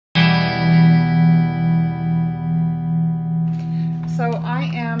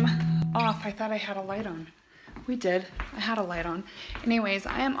am off. I thought I had a light on. We did. I had a light on. Anyways,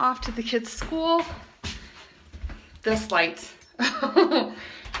 I am off to the kids' school. This light.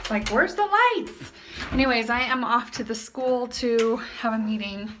 It's like, where's the lights? Anyways, I am off to the school to have a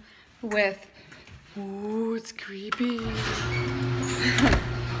meeting with, ooh, it's creepy,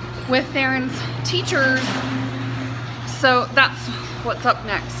 with Theron's teachers. So that's what's up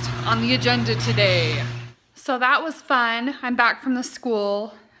next on the agenda today. So that was fun. I'm back from the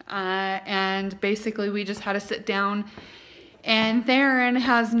school and basically we just had to sit down, and Theron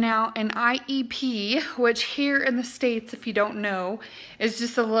has now an IEP, which here in the States, if you don't know, is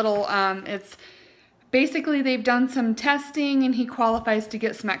just a little, it's basically they've done some testing and he qualifies to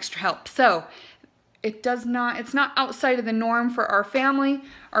get some extra help. So it's not outside of the norm for our family.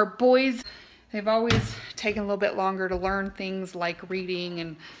 Our boys, they've always taken a little bit longer to learn things like reading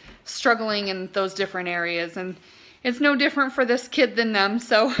and struggling in those different areas. And it's no different for this kid than them.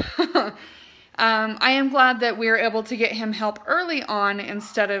 So I am glad that we were able to get him help early on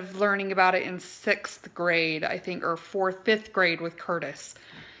instead of learning about it in 6th grade, I think, or 5th grade with Curtis.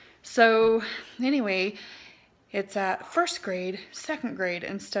 So anyway, it's at 1st grade, 2nd grade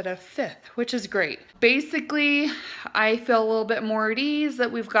instead of 5th, which is great. Basically, I feel a little bit more at ease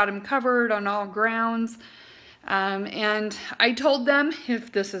that we've got him covered on all grounds. And I told them,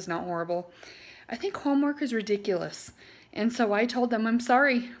 if this is not horrible, I think homework is ridiculous. And so I told them, I'm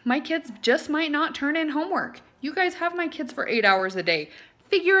sorry, my kids just might not turn in homework. You guys have my kids for 8 hours a day.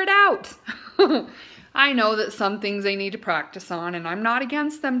 Figure it out. I know that some things they need to practice on, and I'm not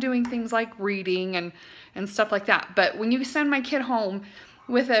against them doing things like reading and stuff like that. But when you send my kid home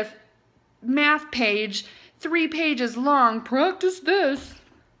with a math page, 3 pages long, practice this.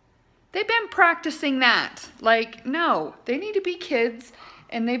 They've been practicing that. Like, no, they need to be kids,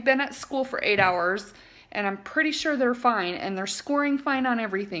 and they've been at school for 8 hours, and I'm pretty sure they're fine, and they're scoring fine on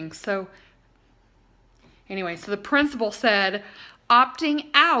everything. So anyway, so the principal said opting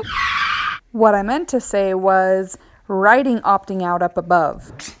out. What I meant to say was writing opting out up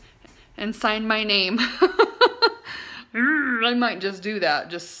above and sign my name. I might just do that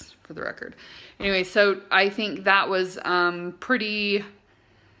just for the record. Anyway, so I think that was pretty,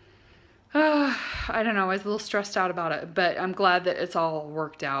 I don't know, I was a little stressed out about it, but I'm glad that it's all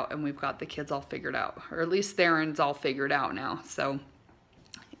worked out and we've got the kids all figured out, or at least Theron's all figured out now. So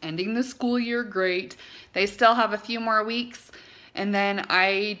ending the school year great. They still have a few more weeks, and then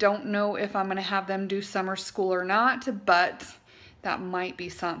I don't know if I'm going to have them do summer school or not, but that might be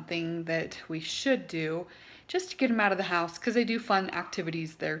something that we should do just to get them out of the house, because they do fun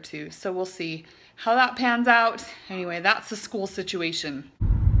activities there too. So we'll see how that pans out. Anyway, that's the school situation.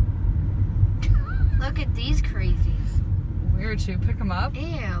 Look at these crazies. Weird, should we pick them up? Ew,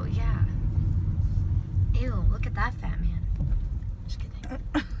 yeah. Ew, look at that fat man. Just kidding.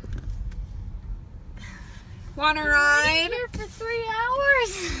 Want to ride? We're here for 3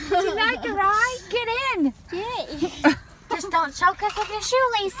 hours. Would you like to ride? Get in. Yay. Just don't choke us with your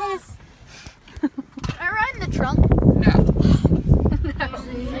shoelaces. I ride in the trunk. No.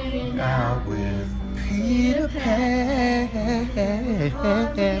 Out with Peter Pan.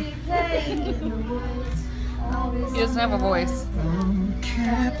 He doesn't have a voice.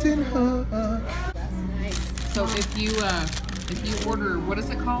 Captain Hook. So if you order, what is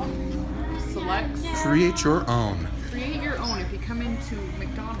it called? Selects? Create your own. Create your own. If you come into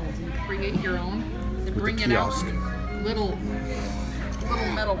McDonald's and create your own, they bring the it out kiosk. little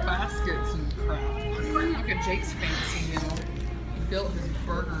metal baskets and crap. Look at Jake's fancy meal. He built his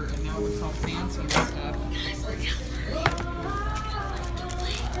burger and now it's all fancy and stuff.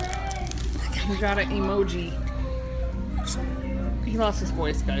 He got an emoji. He lost his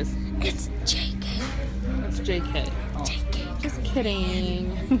voice, guys. It's JK. It's JK. Oh. JK. Just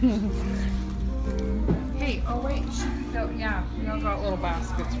kidding. Hey, oh wait, yeah, we all got little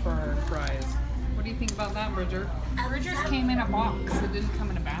baskets for our fries. What do you think about that, Bridger? Bridger's came in a box. It didn't come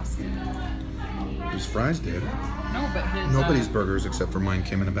in a basket. His fries did. No, but his... Nobody's burgers except for mine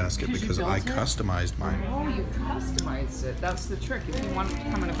came in a basket because you I built it? customized mine. Oh, you customized it. That's the trick. If you want it to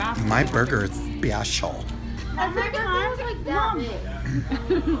come in a basket. My burger is special. Every time, like that.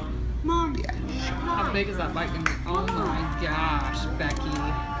 Mom. How big is that bite gonna be? Oh my gosh, Becky.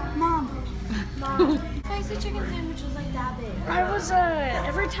 Mom. Spicy chicken sandwiches like that big. I was,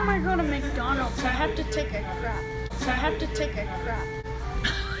 every time I go to McDonald's, I have to take a crap.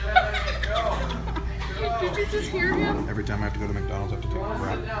 Did you just hear him? Every time I have to go to McDonald's, I have to take a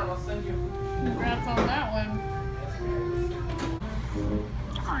crap. Congrats on that one.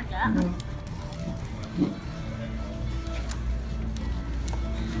 Oh, yeah.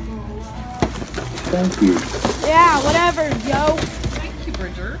 Thank you. Yeah, whatever, yo. Thank you,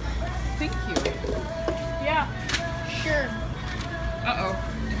 Bridger. Thank you. Yeah, sure. Uh-oh.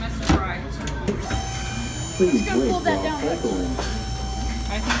 It must have fried. Just gonna pull that down.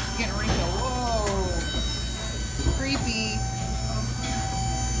 I think she's getting wrinkled. Whoa. Creepy.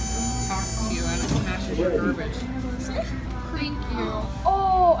 Talks to you and smashes your garbage. Thank you.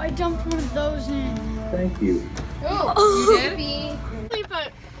 Oh, I dumped one of those in. Thank you. Oh, you did? Leave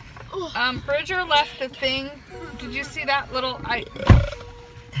it. Bridger left the thing. Did you see that little, maybe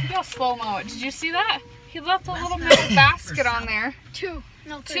I'll slow-mo it. Did you see that? He left a little metal basket on there.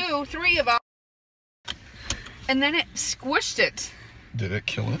 Three of them. And then it squished it. Did it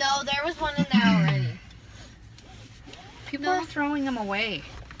kill it? No, there was one in there already. People are throwing them away.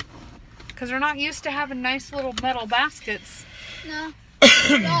 Because they're not used to having nice little metal baskets. No.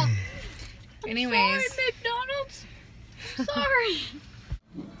 No. Anyways. Sorry, McDonald's. Sorry.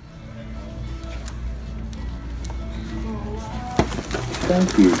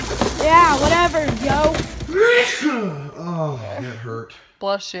 Thank you. Yeah, whatever, yo. Oh, it hurt.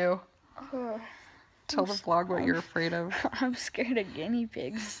 Bless you. Tell the vlog what you're afraid of. I'm scared of guinea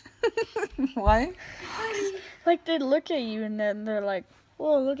pigs. Why? Like, they look at you and then they're like,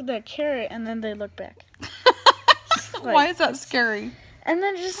 whoa, look at that carrot, and then they look back. Why is that scary? And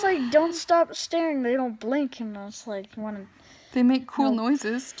then just like, don't stop staring. They don't blink, and I was like, They make cool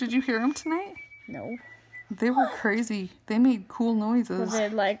noises. Did you hear them tonight? no. They were crazy. They made cool noises. But they're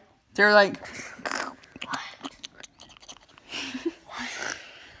like, They're like...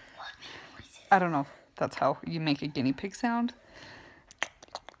 I don't know if that's how you make a guinea pig sound.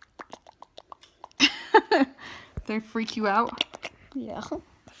 They freak you out? yeah,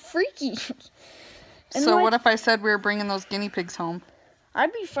 freaky. And So like, what if I said we were bringing those guinea pigs home?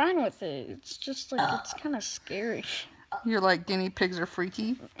 I'd be fine with it. It's just like, it's kind of scary. You're like, guinea pigs are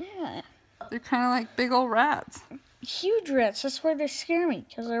freaky? Yeah. They're kind of like big old rats. Huge rats. That's why they scare me,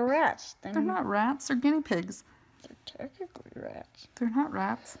 because they're rats. They're not rats. They're guinea pigs. They're technically rats. They're not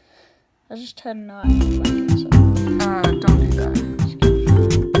rats. I just had a knot in my blanket, so Don't do that. just